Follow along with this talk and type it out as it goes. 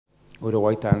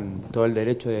Uruguay está en todo el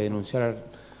derecho de denunciar.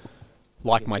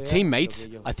 Like my teammates,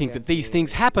 I think that these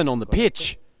things happen on the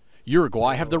pitch.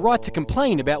 Uruguay have the right to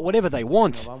complain about whatever they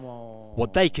want,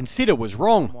 what they consider was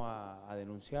wrong.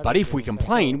 But if we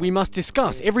complain, we must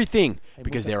discuss everything,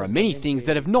 because there are many things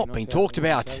that have not been talked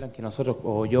about.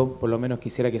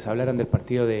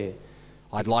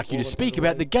 I'd like you to speak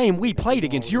about the game we played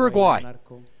against Uruguay.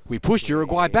 We pushed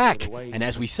Uruguay back, and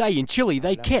as we say in Chile,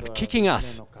 they kept kicking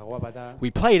us. We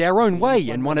played our own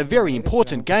way and won a very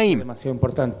important game. I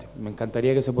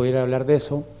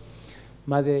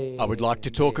would like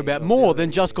to talk about more than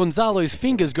just Gonzalo's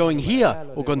fingers going here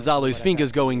or Gonzalo's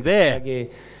fingers going there.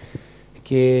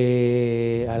 It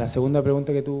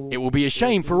will be a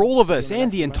shame for all of us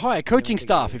and the entire coaching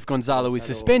staff if Gonzalo is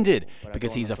suspended,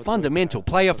 because he's a fundamental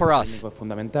player for us.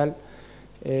 Hopefully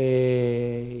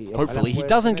he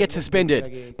doesn't get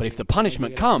suspended, but if the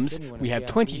punishment comes, we have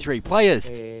 23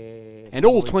 players, and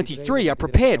all 23 are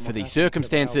prepared for these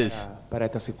circumstances.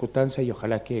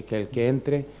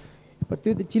 The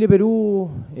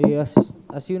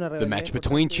match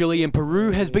between Chile and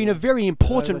Peru has been a very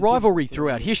important rivalry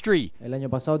throughout history.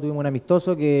 And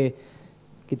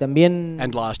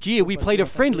last year we played a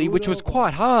friendly which was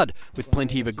quite hard, with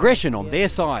plenty of aggression on their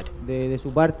side.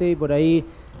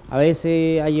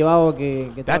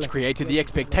 That's created the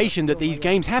expectation that these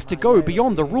games have to go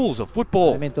beyond the rules of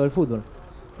football. We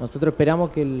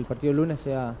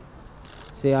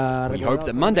hope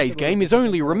that Monday's game is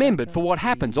only remembered for what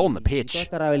happens on the pitch.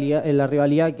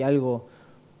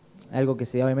 Algo que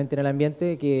se da obviamente en el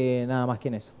ambiente, que nada más que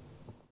en eso.